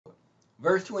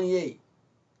Verse 28.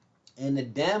 And the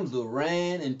damsel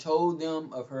ran and told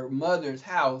them of her mother's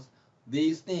house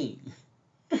these things.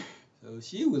 So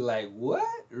she was like,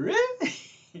 what? Really?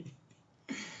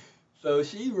 So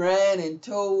she ran and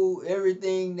told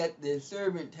everything that the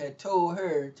servant had told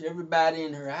her to everybody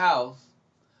in her house.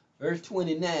 Verse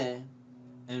 29.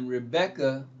 And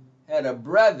Rebekah had a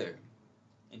brother,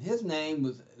 and his name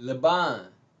was Laban.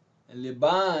 And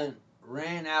Laban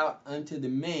ran out unto the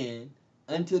man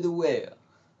unto the well.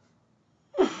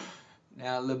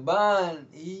 Now Laban,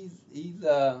 he's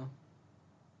a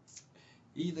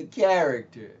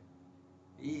character.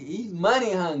 He's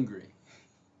money hungry.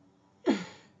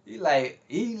 He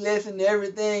listened to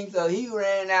everything, so he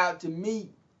ran out to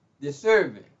meet the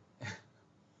servant.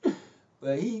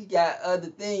 But he's got other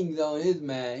things on his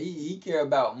mind. He care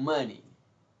about money.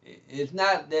 It's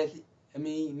not that, I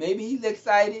mean, maybe he's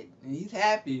excited and he's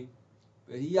happy,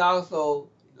 but he also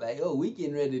like, oh, we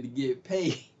getting ready to get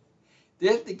paid.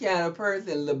 That's the kind of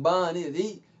person Laban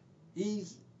is.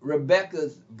 He's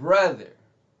Rebekah's brother.